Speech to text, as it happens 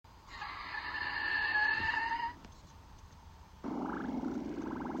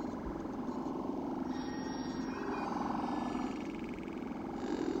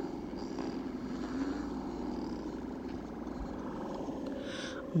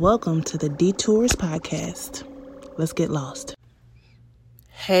Welcome to the Detours Podcast. Let's get lost.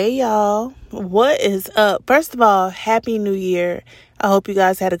 Hey y'all, what is up? First of all, Happy New Year. I hope you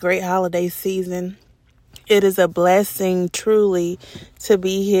guys had a great holiday season. It is a blessing truly to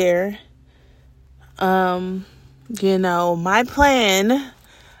be here. My plan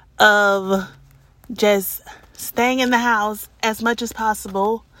of just staying in the house as much as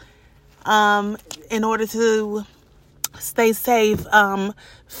possible in order to stay safe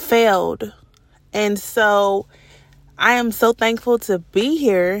failed. And so I am so thankful to be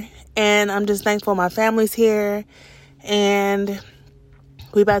here, and I'm just thankful my family's here, and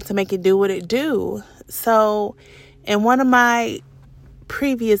we about to make it do what it do. So in one of my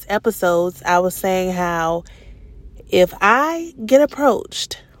previous episodes, I was saying how if I get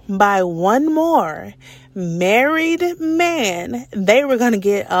approached by one more married man, they were going to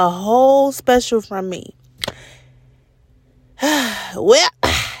get a whole special from me. Well,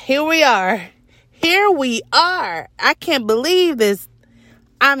 here we are. I can't believe this.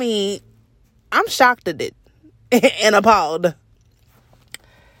 I mean, I'm shocked at it and appalled.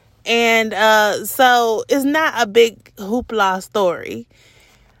 And so it's not a big hoopla story.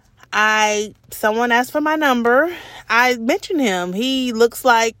 Someone asked for my number. I mentioned him. He looks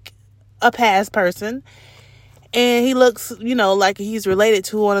like a past person. And he looks, like he's related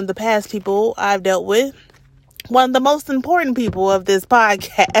to one of the past people I've dealt with. One of the most important people of this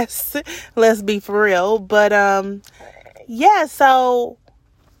podcast. Let's be for real. But, so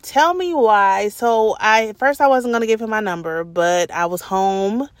tell me why. So I wasn't going to give him my number, but I was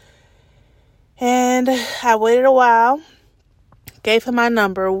home and I waited a while, gave him my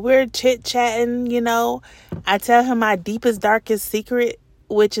number. We're chit-chatting, I tell him my deepest, darkest secret,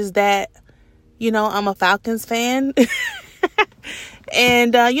 which is that, I'm a Falcons fan.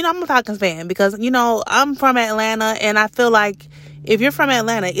 And, I'm a Falcons fan because, I'm from Atlanta, and I feel like if you're from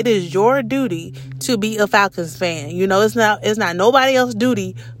Atlanta, it is your duty to be a Falcons fan. It's not nobody else's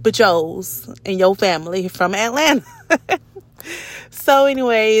duty but yours and your family from Atlanta. So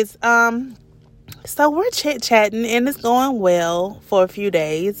anyways, so we're chit-chatting, and it's going well for a few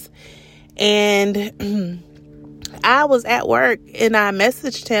days. And I was at work, and I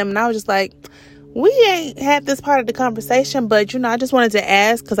messaged him, and I was just like, we ain't had this part of the conversation, but, I just wanted to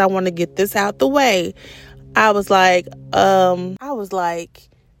ask because I want to get this out the way. I was like,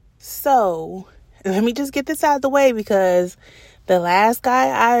 so let me just get this out of the way because the last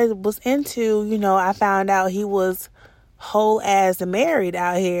guy I was into, I found out he was whole ass married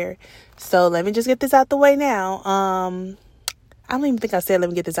out here. So let me just get this out the way now. I don't even think I said, let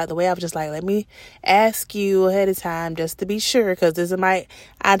me get this out the way. I was just like, let me ask you ahead of time just to be sure. Because this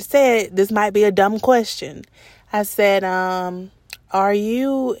might be a dumb question. I said, are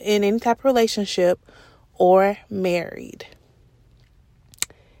you in any type of relationship or married?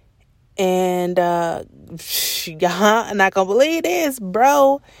 And, y'all not gonna believe this,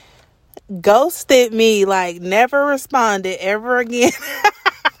 bro. Ghosted me, like never responded ever again.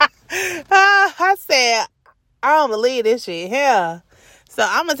 I said, I don't believe this shit. Yeah. So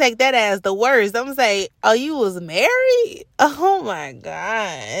I'm going to take that as the worst. I'm going to say, oh, you was married? Oh, my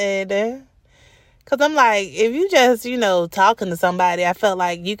God. Because I'm like, if you just, talking to somebody, I felt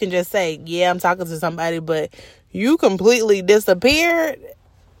like you can just say, yeah, I'm talking to somebody. But you completely disappeared.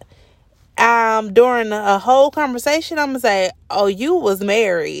 During a whole conversation, I'm going to say, oh, you was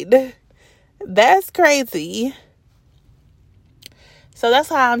married. That's crazy. So that's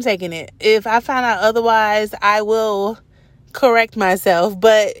how I'm taking it. If I find out otherwise, I will correct myself.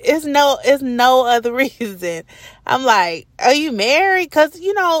 But it's no other reason. I'm like, are you married? Because,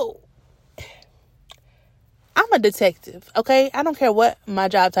 I'm a detective, okay? I don't care what my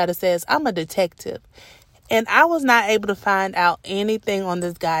job title says. I'm a detective. And I was not able to find out anything on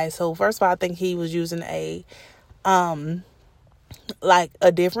this guy. So first of all, I think he was using a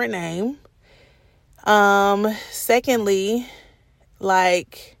different name. Secondly,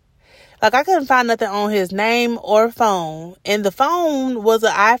 like I couldn't find nothing on his name or phone. And the phone was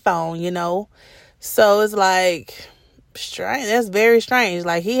an iPhone, So it's like strange. That's very strange.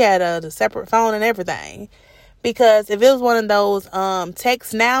 Like he had a separate phone and everything. Because if it was one of those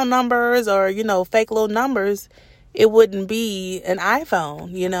text now numbers or, fake little numbers, it wouldn't be an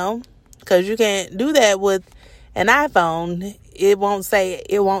iPhone, Because you can't do that with an iPhone. It won't say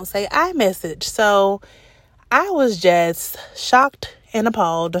iMessage. So I was just shocked and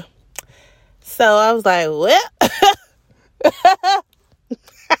appalled. So I was like, well,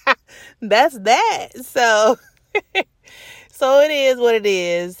 that's that. So it is what it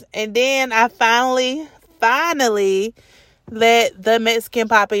is. And then I finally let the Mexican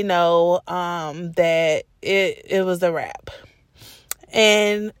Papi know that it was a wrap.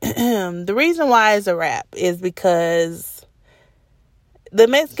 And the reason why it's a wrap is because the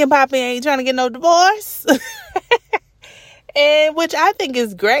Mexican Papi ain't trying to get no divorce. And which I think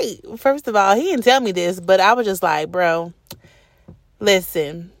is great. First of all, he didn't tell me this, but I was just like, bro,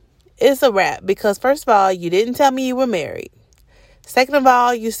 listen, it's a wrap. Because first of all, you didn't tell me you were married. Second of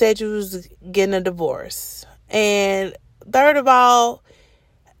all, you said you was getting a divorce. And third of all,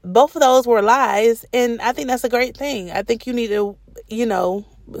 both of those were lies. And I think that's a great thing. I think you need to,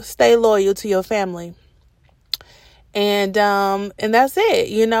 stay loyal to your family. And that's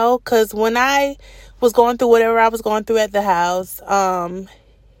it, because when I was going through whatever I was going through at the house,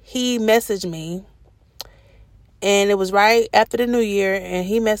 he messaged me, and it was right after the new year, and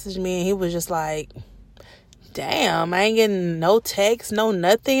he messaged me, and he was just like, damn, I ain't getting no text, no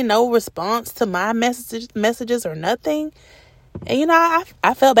nothing, no response to my messages or nothing. And, I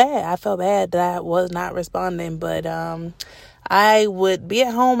felt bad. I felt bad that I was not responding, but I would be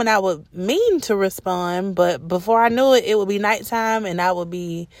at home and I would mean to respond, but before I knew it, it would be nighttime and I would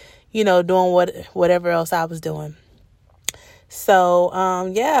be, doing whatever else I was doing. So,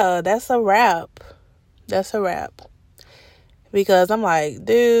 that's a wrap. That's a wrap. Because I'm like,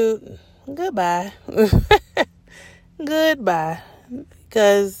 dude, goodbye. Goodbye.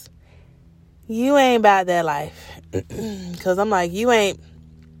 Because you ain't about that life. Because I'm like, you ain't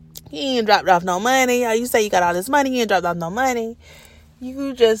dropped off no money. You say you got all this money, you ain't dropped off no money.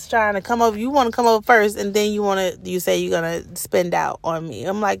 You just trying to come over. You want to come over first, and then you say you're going to spend out on me.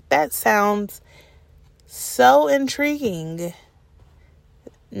 I'm like, that sounds so intriguing.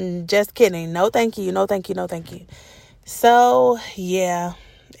 Just kidding. No, thank you. No, thank you. No, thank you. So, yeah,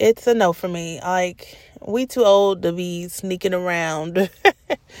 it's a no for me. Like, we too old to be sneaking around.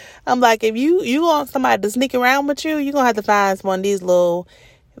 I'm like, if you want somebody to sneak around with you, you're going to have to find one of these little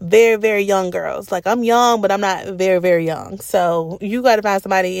very, very young girls. Like, I'm young, but I'm not very, very young. So you got to find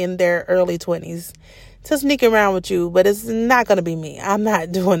somebody in their early 20s to sneak around with you. But it's not going to be me. I'm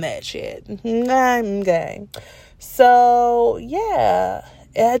not doing that shit. I'm gay. So, yeah.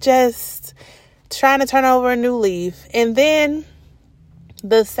 I just trying to turn over a new leaf. And then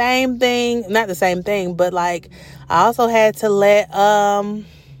the same thing, not the same thing, but like I also had to let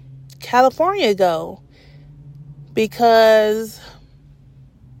California go. Because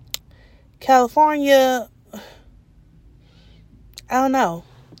California, I don't know.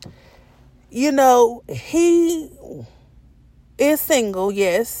 He is single,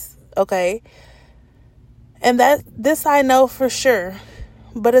 yes, okay. And this I know for sure.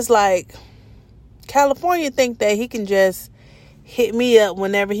 But it's like, California think that he can just hit me up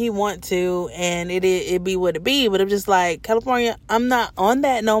whenever he want to, and it be what it be. But I'm just like, California, I'm not on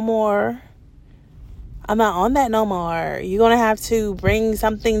that no more. I'm not on that no more. You're going to have to bring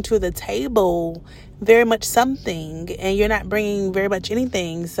something to the table. Very much something. And you're not bringing very much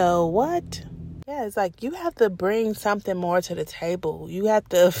anything. So what? Yeah, it's like you have to bring something more to the table. You have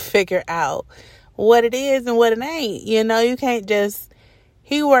to figure out what it is and what it ain't. You can't just...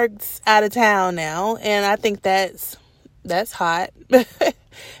 He works out of town now. And I think that's hot.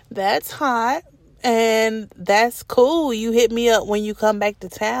 That's hot. And that's cool. You hit me up when you come back to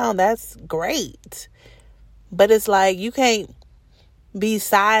town. That's great. But it's like, you can't be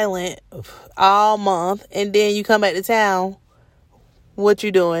silent all month and then you come back to town. What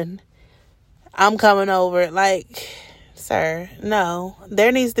you doing? I'm coming over. Like, sir, no.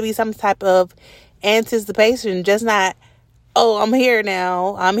 There needs to be some type of anticipation. Just not, oh, I'm here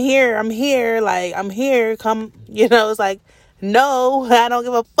now. I'm here. Like, I'm here. Come, it's like, no, I don't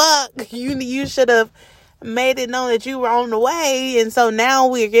give a fuck. You should have made it known that you were on the way. And so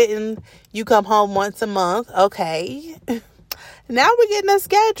now you come home once a month. Okay. Now we're getting a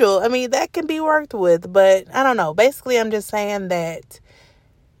schedule. I mean, that can be worked with, but I don't know. Basically, I'm just saying that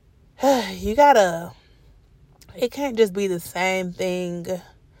it can't just be the same thing.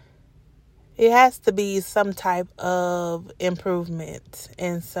 It has to be some type of improvement.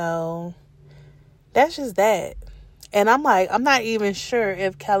 And so that's just that. And I'm like, I'm not even sure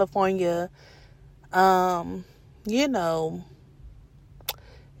if California,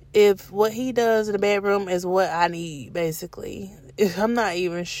 if what he does in the bedroom is what I need, basically. I'm not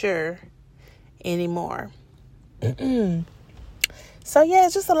even sure anymore. So, yeah,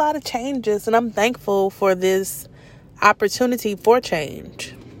 it's just a lot of changes, and I'm thankful for this opportunity for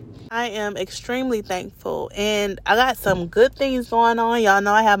change. I am extremely thankful, and I got some good things going on. Y'all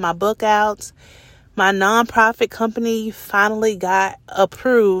know I have my book out. My nonprofit company finally got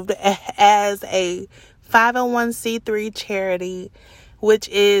approved as a 501c3 charity, which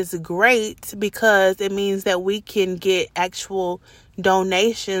is great because it means that we can get actual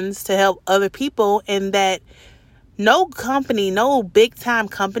donations to help other people, and that no company, no big time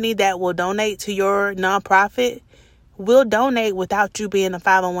company that will donate to your nonprofit will donate without you being a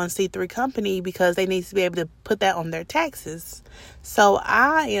 501c3 company, because they need to be able to put that on their taxes. So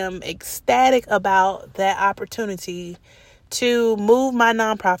I am ecstatic about that opportunity to move my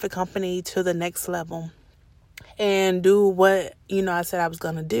nonprofit company to the next level and do what, I said I was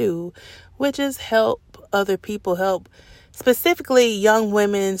going to do, which is help other people, help specifically young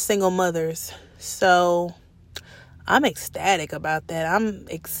women, single mothers. So I'm ecstatic about that. I'm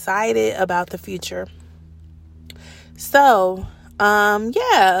excited about the future. So, so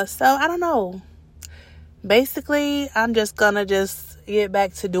I don't know. Basically, I'm just gonna get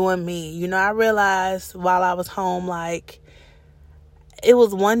back to doing me. I realized while I was home, it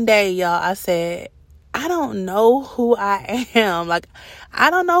was one day, y'all, I said, I don't know who I am.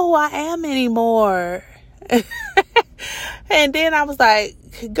 I don't know who I am anymore. And then I was like,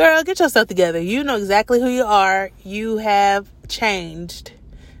 girl, get yourself together. You know exactly who you are. You have changed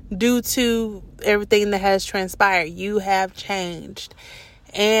due to everything that has transpired. You have changed.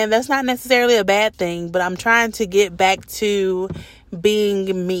 And that's not necessarily a bad thing, but I'm trying to get back to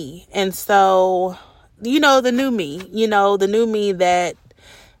being me. And so, the new me, the new me that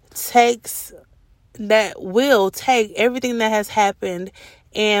will take everything that has happened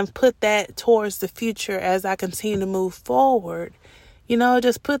and put that towards the future as I continue to move forward.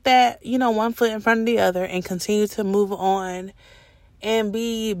 Just put that, one foot in front of the other and continue to move on and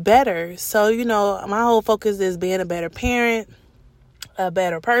be better. So, my whole focus is being a better parent, a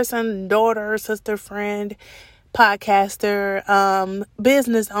better person, daughter, sister, friend, podcaster,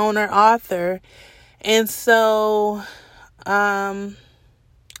 business owner, author. And so, that's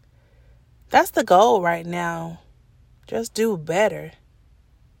the goal right now. Just do better.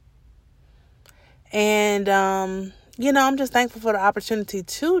 And, I'm just thankful for the opportunity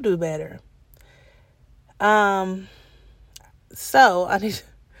to do better. So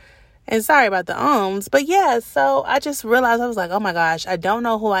and sorry about the but yeah, so I just realized, I was like, oh my gosh, I don't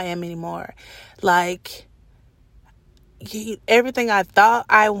know who I am anymore. Everything I thought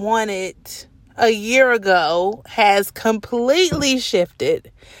I wanted a year ago has completely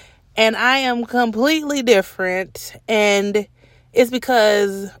shifted, and I am completely different. And it's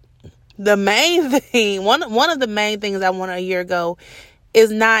because the main thing, one of the main things I wanted a year ago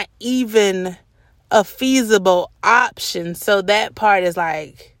is not even a feasible option. So that part is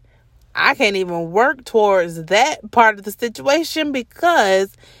I can't even work towards that part of the situation,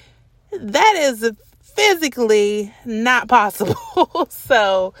 because that is physically not possible.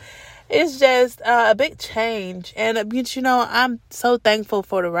 So it's just a big change. And, I'm so thankful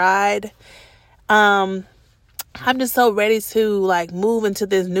for the ride. I'm just so ready to move into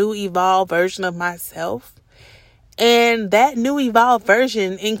this new evolved version of myself. And that new evolved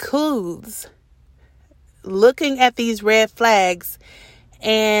version includes looking at these red flags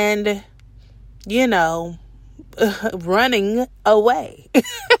and, running away.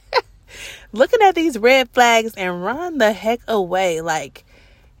 Looking at these red flags and run the heck away.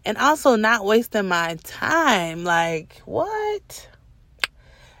 And also not wasting my time. What?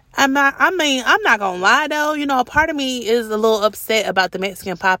 I'm not gonna lie though. A part of me is a little upset about the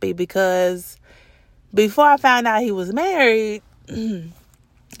Mexican Papi, because before I found out he was married,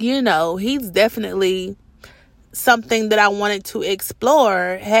 he's definitely something that I wanted to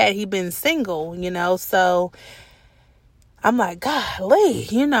explore had he been single, so I'm like, golly,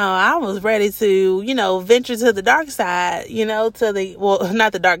 I was ready to, venture to the dark side, not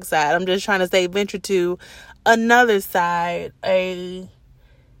the dark side. I'm just trying to say venture to another side, a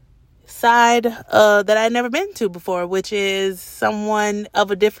side that I'd never been to before, which is someone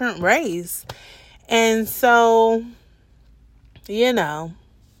of a different race. And so, I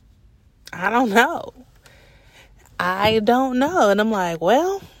don't know. And I'm like,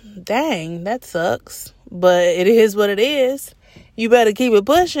 well, dang, that sucks. But it is what it is. You better keep it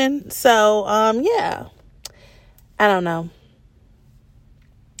pushing. So, yeah. I don't know.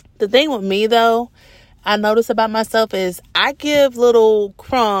 The thing with me, though, I notice about myself is I give little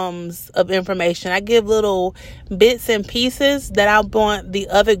crumbs of information. I give little bits and pieces that I want the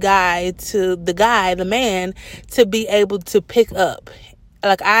man, to be able to pick up.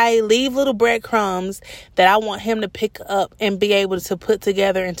 I leave little breadcrumbs that I want him to pick up and be able to put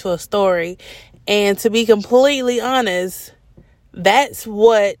together into a story. And to be completely honest, that's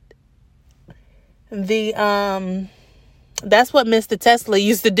what Mr. Tesla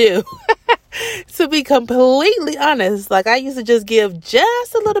used to do. To be completely honest, I used to just give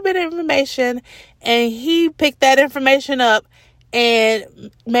just a little bit of information, and he picked that information up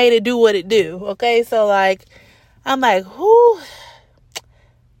and made it do what it do. Okay, so I'm like, whoo.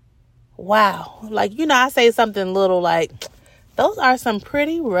 wow. Like, I say something little like, those are some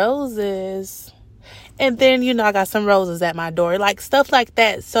pretty roses. And then, I got some roses at my door. Like, stuff like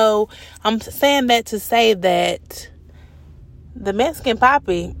that. So, I'm saying that to say that the Mexican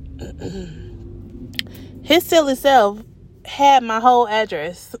Poppy, his silly self had my whole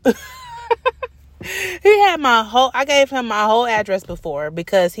address. I gave him my whole address before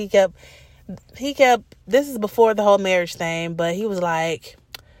because he kept, this is before the whole marriage thing, but he was like,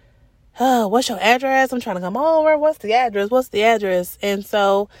 oh, what's your address? I'm trying to come over. What's the address? And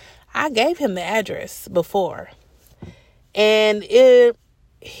so I gave him the address before. And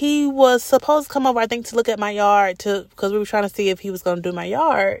he was supposed to come over, I think, to look at my yard because we were trying to see if he was going to do my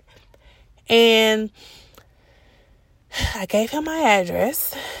yard. And I gave him my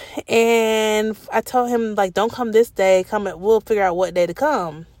address and I told him, like, don't come this day. We'll figure out what day to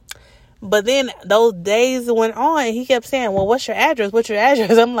come. But then those days went on and he kept saying, well, what's your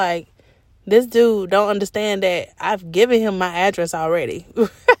address? I'm like, this dude don't understand that I've given him my address already.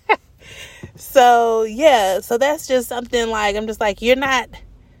 So, yeah. So that's just something like, I'm just like, you're not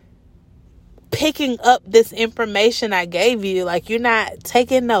picking up this information I gave you. Like, you're not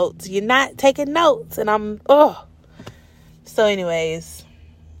taking notes. And so anyways,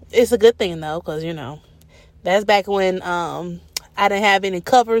 it's a good thing though, because, that's back when, I didn't have any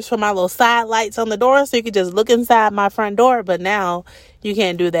covers for my little side lights on the door, so you could just look inside my front door. But now you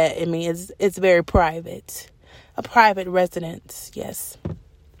can't do that. I mean, it's very private, a private residence. Yes.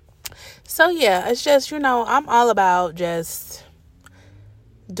 So yeah, it's just, I'm all about just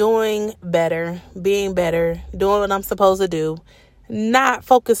doing better, being better, doing what I'm supposed to do, not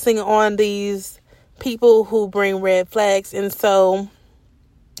focusing on these people who bring red flags. And so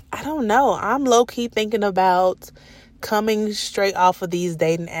I don't know. I'm low key thinking about coming straight off of these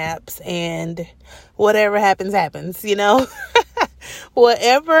dating apps, and whatever happens,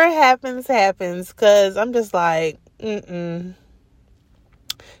 whatever happens, because I'm just like,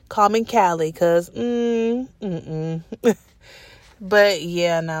 call me Callie, because, but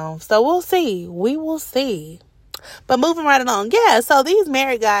yeah, no, so we'll see, we will see, but moving right along, yeah, so these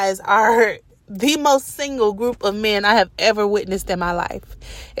married guys are the most single group of men I have ever witnessed in my life.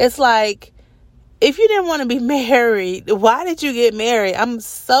 It's like, if you didn't want to be married, why did you get married? I'm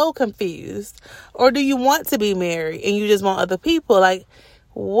so confused. Or do you want to be married and you just want other people? Like,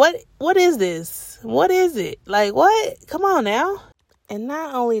 what is this? What is it? Like, what? Come on now. And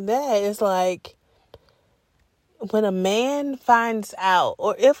not only that, it's like, when a man finds out,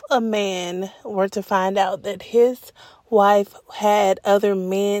 or if a man were to find out that his wife had other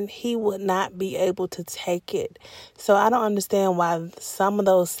men, he would not be able to take it. So I don't understand why some of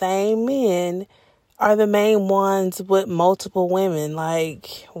those same men are the main ones with multiple women.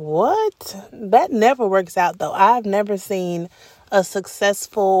 Like, what? That never works out, though. I've never seen a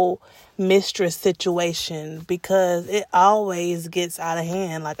successful mistress situation, because it always gets out of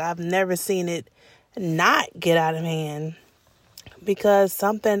hand. Like, I've never seen it not get out of hand, because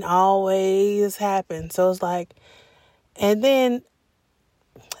something always happens. So it's like, and then,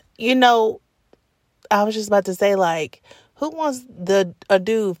 I was just about to say, like, who wants a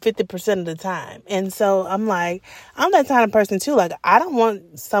dude 50% of the time? And so I'm like, I'm that kind of person too. Like, I don't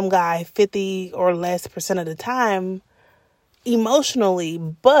want some guy 50 or less percent of the time emotionally,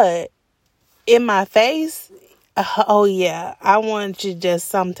 but in my face, oh yeah, I want you just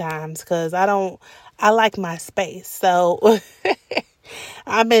sometimes, because I like my space. So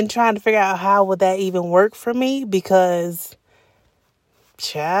I've been trying to figure out how would that even work for me, because,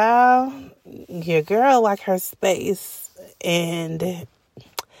 child, your girl like her space. And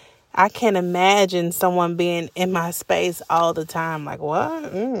I can't imagine someone being in my space all the time. Like,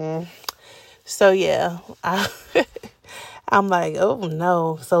 what? So, yeah, I'm like, oh,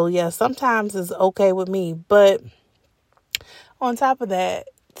 no. So, yeah, sometimes it's okay with me. But on top of that,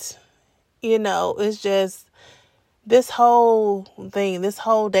 it's just this whole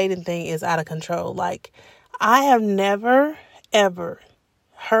dating thing is out of control. Like, I have never, ever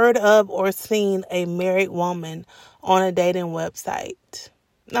heard of or seen a married woman on a dating website.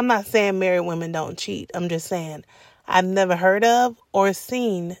 I'm not saying married women don't cheat. I'm just saying I've never heard of or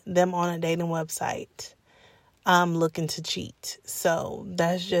seen them on a dating website looking to cheat. So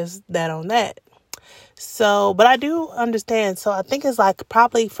that's just that on that. So, but I do understand. So I think it's like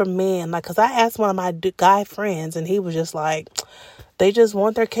probably for men, like, because I asked one of my guy friends and he was just like, they just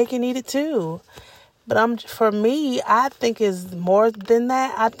want their cake and eat it too. But for me, I think it's more than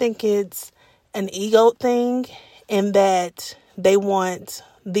that. I think it's an ego thing, in that they want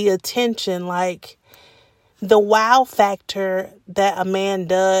the attention, like the wow factor that a man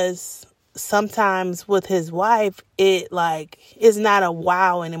does sometimes with his wife, it like it's not a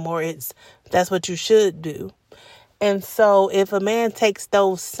wow anymore. It's that's what you should do. And so if a man takes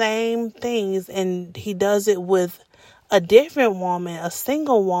those same things and he does it with a different woman, a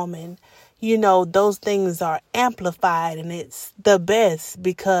single woman, those things are amplified, and it's the best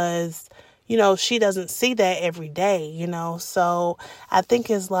because, she doesn't see that every day. So I think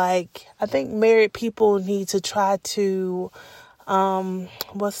I think married people need to try to,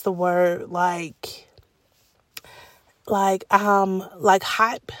 what's the word? Hype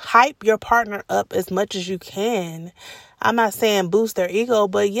your partner up as much as you can. I'm not saying boost their ego,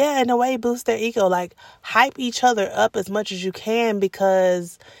 but yeah, in a way boost their ego. Like, hype each other up as much as you can,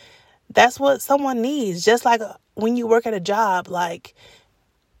 because that's what someone needs. Just like when you work at a job, like,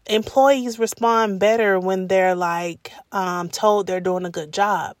 employees respond better when they're told they're doing a good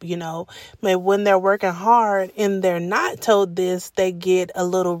job. But when they're working hard and they're not told this, they get a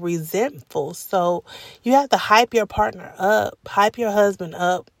little resentful. So you have to hype your partner up, hype your husband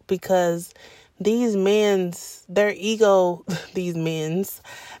up, because the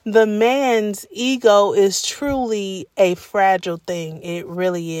man's ego is truly a fragile thing. It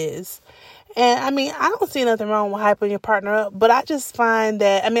really is. And I mean, I don't see nothing wrong with hyping your partner up, but I just find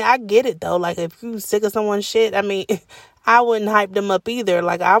that, I get it though. Like, if you sick of someone's shit, I wouldn't hype them up either.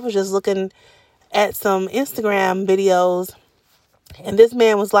 Like, I was just looking at some Instagram videos, and this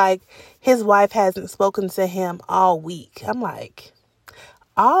man was like, his wife hasn't spoken to him all week. I'm like,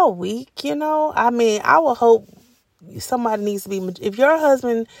 all week, I would hope somebody needs to be, if your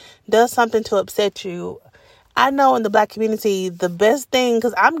husband does something to upset you, I know in the Black community, the best thing,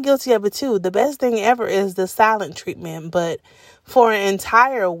 because I'm guilty of it too, the best thing ever is the silent treatment. But for an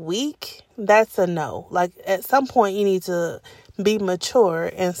entire week, that's a no. Like, at some point, you need to be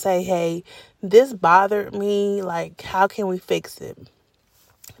mature and say, hey, this bothered me. Like, how can we fix it?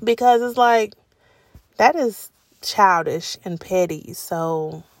 Because it's like, that is childish and petty.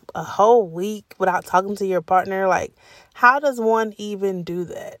 So a whole week without talking to your partner, like, how does one even do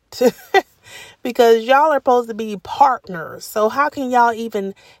that? Because y'all are supposed to be partners. So how can y'all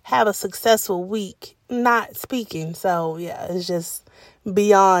even have a successful week not speaking? So yeah, it's just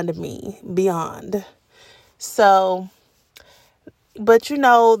beyond me. Beyond. So, but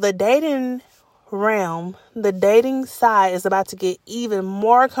the dating realm, the dating side is about to get even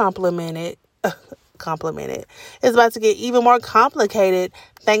more complicated. It's about to get even more complicated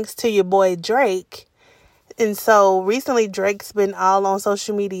thanks to your boy Drake. And so recently Drake's been all on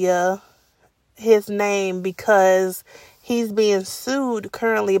social media, his name, because he's being sued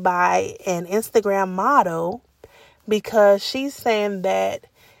currently by an Instagram model because she's saying that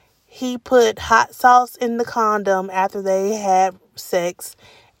he put hot sauce in the condom after they had sex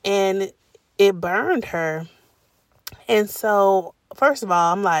and it burned her. And so, first of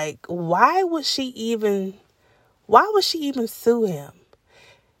all, I'm like, why would she even sue him?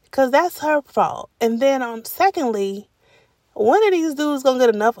 Because that's her fault. And then, secondly, when are these dudes gonna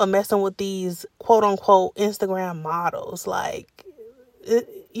get enough of messing with these quote unquote Instagram models? Like,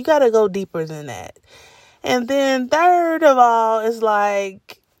 you gotta go deeper than that. And then third of all, it's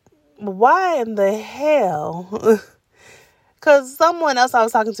like, why in the hell? Because someone else I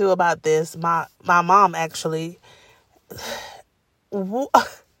was talking to about this, my mom actually,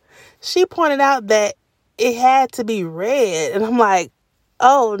 she pointed out that it had to be red. And I'm like,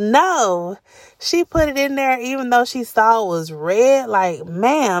 oh no, she put it in there even though she saw it was red. Like,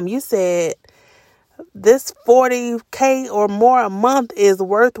 ma'am, you said this $40,000 or more a month is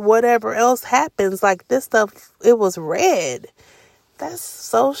worth whatever else happens. Like, this stuff, it was red. That's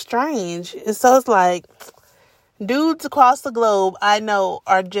so strange. And so it's like, dudes across the globe, I know,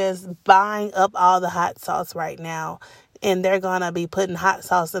 are just buying up all the hot sauce right now. And they're going to be putting hot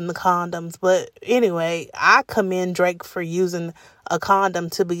sauce in the condoms. But anyway, I commend Drake for using a condom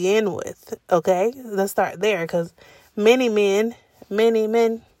to begin with. Okay? Let's start there. Because many men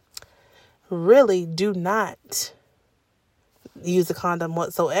really do not use a condom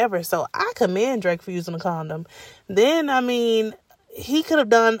whatsoever. So I commend Drake for using a condom. Then, he could have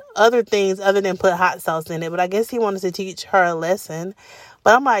done other things other than put hot sauce in it. But I guess he wanted to teach her a lesson.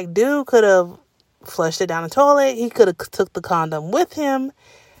 But I'm like, dude could have flushed it down the toilet. He could have took the condom with him.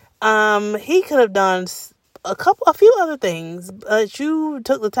 He could have done a few other things, but you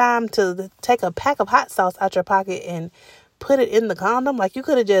took the time to take a pack of hot sauce out your pocket and put it in the condom. Like, you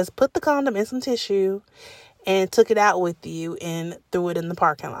could have just put the condom in some tissue and took it out with you and threw it in the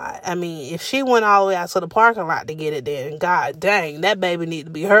parking lot. If she went all the way out to the parking lot to get it, then god dang, that baby need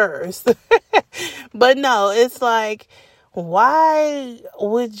to be hers. But no, it's like, why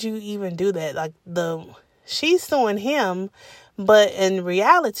would you even do that? Like, she's suing him But in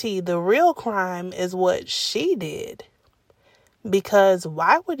reality, the real crime is what she did. Because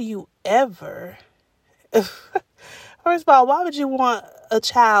why would you ever... First of all, why would you want a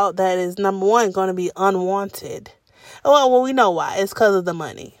child that is, number one, going to be unwanted? Well, we know why. It's because of the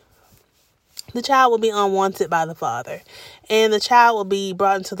money. The child will be unwanted by the father. And the child will be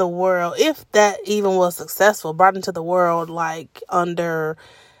brought into the world, if that even was successful, brought into the world like under,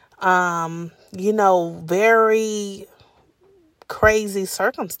 very crazy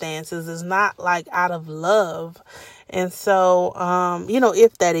circumstances. It's not like out of love. And so,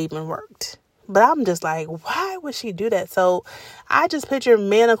 if that even worked. But I'm just like, why would she do that? So I just picture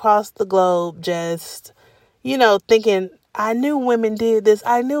men across the globe just, thinking, I knew women did this.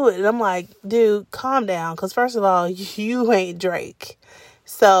 I knew it. And I'm like, dude, calm down. Because first of all, you ain't Drake.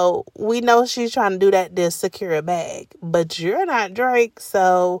 So we know she's trying to do that to secure a bag. But you're not Drake.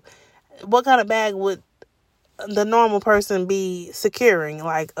 So what kind of bag would the normal person be securing?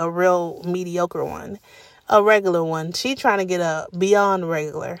 Like a real mediocre one. A regular one. She trying to get a beyond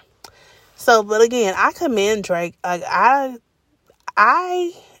regular. So, but again, I commend Drake. Like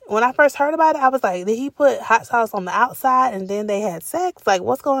when I first heard about it, I was like, did he put hot sauce on the outside and then they had sex? Like,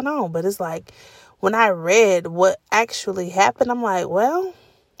 what's going on? But it's like, when I read what actually happened, I'm like, well,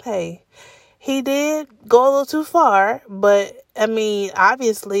 hey, he did go a little too far. But, I mean,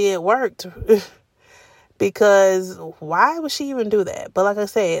 obviously it worked. Because why would she even do that? But like I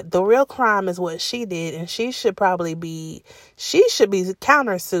said, the real crime is what she did. And she should be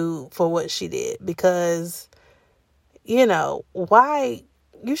countersued for what she did. Because, why...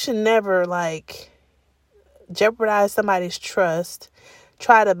 You should never, jeopardize somebody's trust,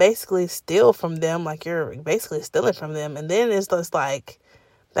 try to basically steal from them, like you're basically stealing from them. And then it's just like,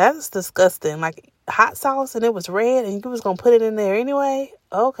 that's disgusting. Like, hot sauce and it was red and you was going to put it in there anyway?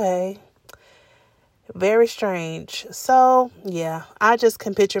 Okay. Very strange. So, yeah, I just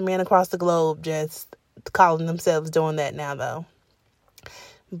can picture men across the globe just calling themselves doing that now, though.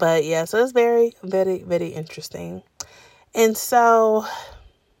 But, yeah, so it's very, very, very interesting. And so...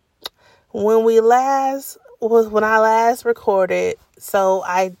 When I last recorded, so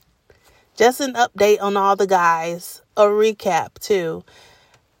I just an update on all the guys, a recap too.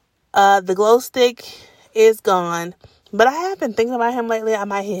 The glow stick is gone, but I have been thinking about him lately. I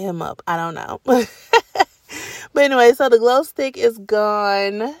might hit him up. I don't know. But anyway, so the glow stick is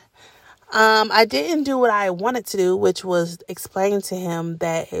gone. I didn't do what I wanted to do, which was explain to him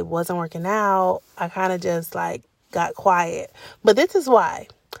that it wasn't working out. I kind of just got quiet, but this is why.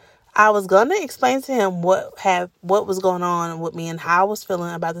 I was going to explain to him what was going on with me and how I was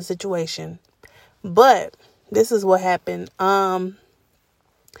feeling about the situation. But this is what happened. Out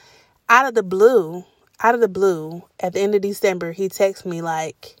of the blue, at the end of December, he texted me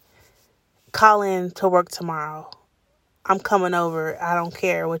call in to work tomorrow. I'm coming over. I don't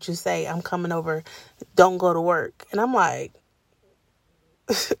care what you say. I'm coming over. Don't go to work. And I'm like,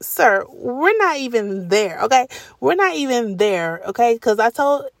 sir, we're not even there. Okay. We're not even there. Okay. Because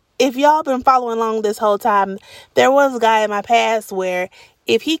if y'all been following along this whole time, there was a guy in my past where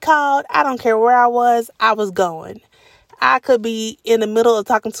if he called, I don't care where I was going. I could be in the middle of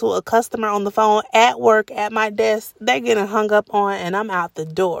talking to a customer on the phone at work, at my desk. They're getting hung up on and I'm out the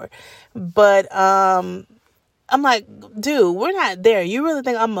door. But I'm like, dude, we're not there. You really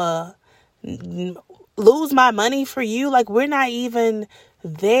think I'm going to lose my money for you? We're not even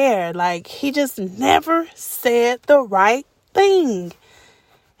there. He just never said the right thing.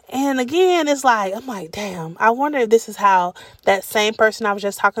 And again, it's I'm like, damn, I wonder if this is how that same person I was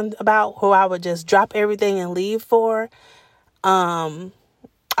just talking about, who I would just drop everything and leave for. I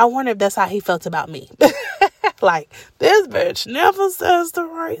wonder if that's how he felt about me. This bitch never says the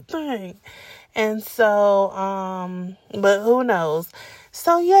right thing. And so, but who knows?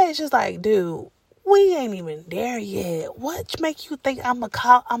 So yeah, it's just dude, we ain't even there yet. What make you think I'm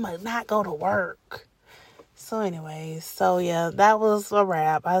gonna not go to work? So anyways, so yeah, that was a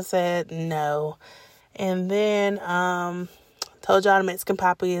wrap. I said no. And then told y'all the Mexican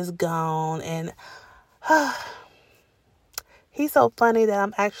Papi is gone. And he's so funny that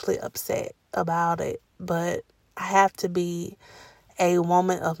I'm actually upset about it. But I have to be a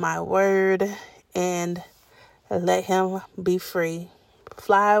woman of my word and let him be free.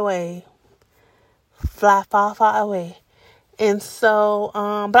 Fly away. Fly far, far away. And so,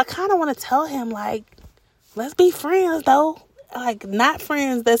 but I kind of want to tell him let's be friends, though. Not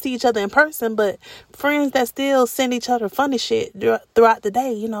friends that see each other in person, but friends that still send each other funny shit throughout the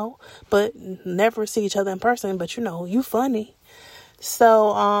day, but never see each other in person. But, you funny.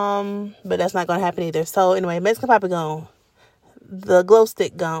 So, but that's not going to happen either. So, anyway, Mexican Papi gone. The glow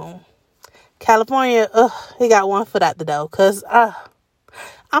stick gone. California, he got one foot out the door. Because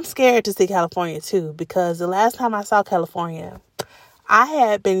I'm scared to see California too. Because the last time I saw California, I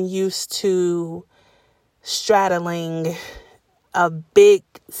had been used to straddling a big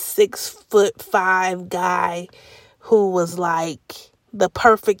 6'5" guy who was like the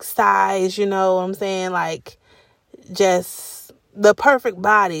perfect size, you know what I'm saying? Like, just the perfect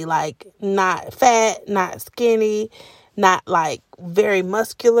body, like not fat, not skinny, not like very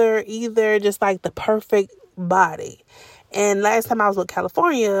muscular either, just like the perfect body. And last time I was with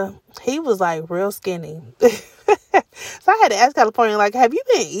California, he was like real skinny. So I had to ask California, like, have you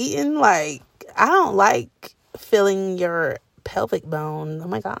been eating? Like, I don't like feeling your pelvic bone. Oh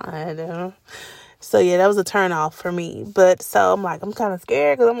my God. So yeah, that was a turn off for me. But so I'm like, I'm kind of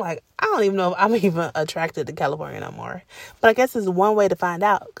scared because I'm like, I don't even know if I'm even attracted to California no more. But I guess it's one way to find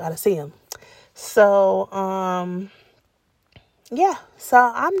out. Gotta see him. So, yeah. So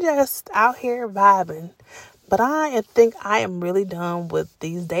I'm just out here vibing. But I think I am really done with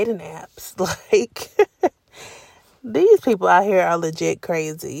these dating apps. Like, these people out here are legit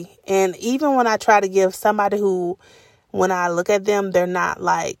crazy. And even when I try to give somebody who, when I look at them, they're not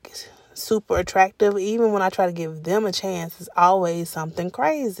like super attractive. Even when I try to give them a chance, it's always something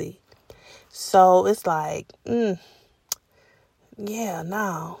crazy. So it's like, yeah,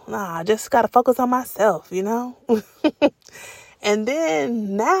 no, I just got to focus on myself, you know? And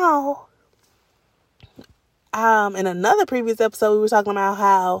then now, in another previous episode, we were talking about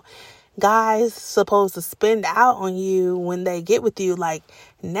how guys supposed to spend out on you when they get with you. Like,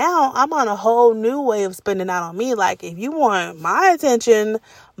 now I'm on a whole new way of spending out on me. Like, if you want my attention,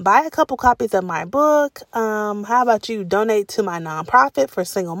 buy a couple copies of my book. How about you donate to my nonprofit for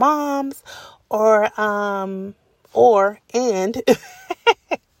single moms, and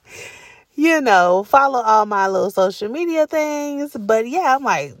you know, follow all my little social media things. But yeah, I'm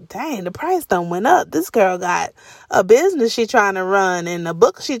like, dang, the price done went up. This girl got a business she trying to run and a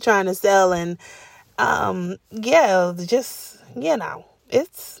book she trying to sell. And, yeah, just, you know,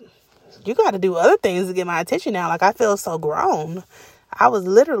 you got to do other things to get my attention now. Like, I feel so grown. I was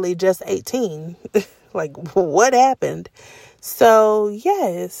literally just 18. Like, what happened? So,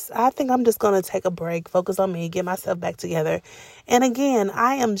 yes, I think I'm just going to take a break, focus on me, get myself back together. And again,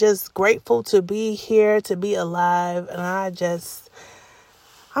 I am just grateful to be here, to be alive. And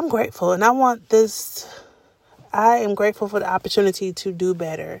I'm grateful. And I am grateful for the opportunity to do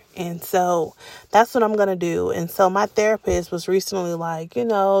better. And so that's what I'm going to do. And so my therapist was recently like, you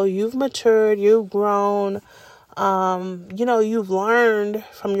know, you've matured, you've grown, you know, you've learned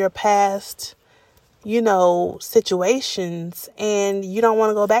from your past, you know, situations, and you don't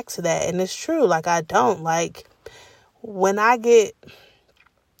want to go back to that. And it's true. Like, I don't. Like, I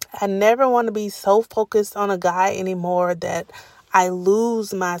never want to be so focused on a guy anymore that I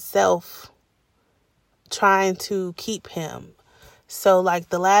lose myself trying to keep him. So, like,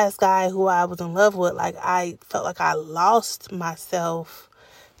 the last guy who I was in love with, like, I felt like I lost myself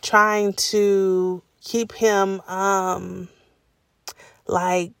trying to keep him,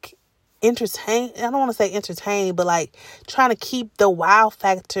 like, entertained. I don't want to say entertained, but like trying to keep the wow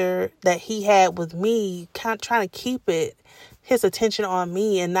factor that he had with me, kind of trying to keep his attention on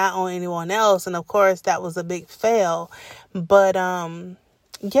me and not on anyone else. And of course that was a big fail. But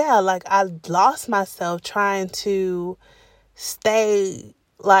yeah, like I lost myself trying to stay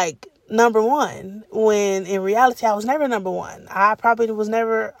like number one, when in reality I was never number one. I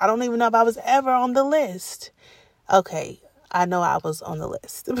don't even know if I was ever on the list. Okay, I know I was on the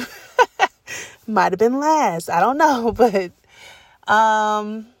list. Might have been last. I don't know. But,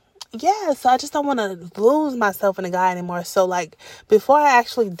 yeah, so I just don't want to lose myself in a guy anymore. So, like, before I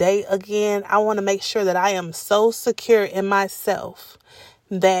actually date again, I want to make sure that I am so secure in myself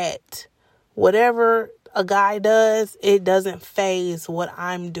that whatever a guy does, it doesn't phase what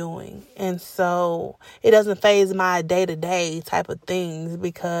I'm doing. And so it doesn't phase my day-to-day type of things,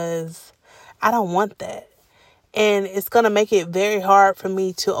 because I don't want that. And it's going to make it very hard for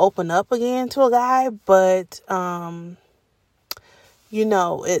me to open up again to a guy. But, you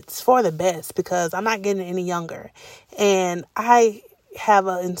know, it's for the best, because I'm not getting any younger. And I have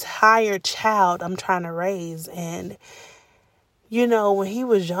an entire child I'm trying to raise. And, you know, when he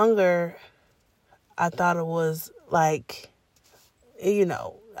was younger, I thought it was like, you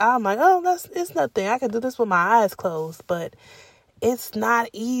know, I'm like, oh, it's nothing. I can do this with my eyes closed. But it's not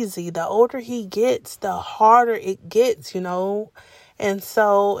easy. The older he gets, the harder it gets, you know. And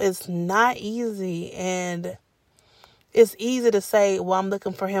so it's not easy. And it's easy to say, well, I'm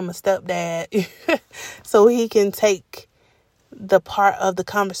looking for him a stepdad so he can take the part of the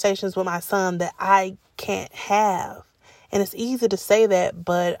conversations with my son that I can't have. And it's easy to say that,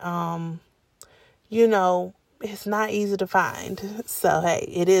 but it's not easy to find. So, hey,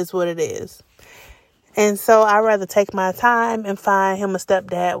 it is what it is. And so I'd rather take my time and find him a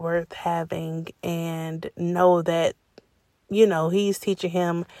stepdad worth having and know that, he's teaching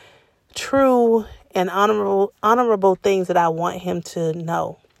him true and honorable things that I want him to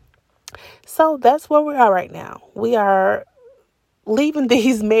know. So that's where we are right now. We are leaving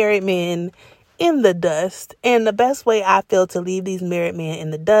these married men in the dust. And the best way I feel to leave these married men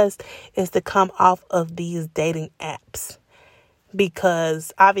in the dust is to come off of these dating apps.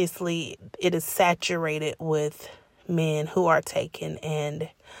 Because obviously it is saturated with men who are taken, and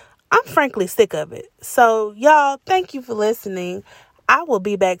I'm frankly sick of it. So y'all, thank you for listening. I will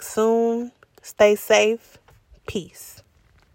be back soon. Stay safe. Peace.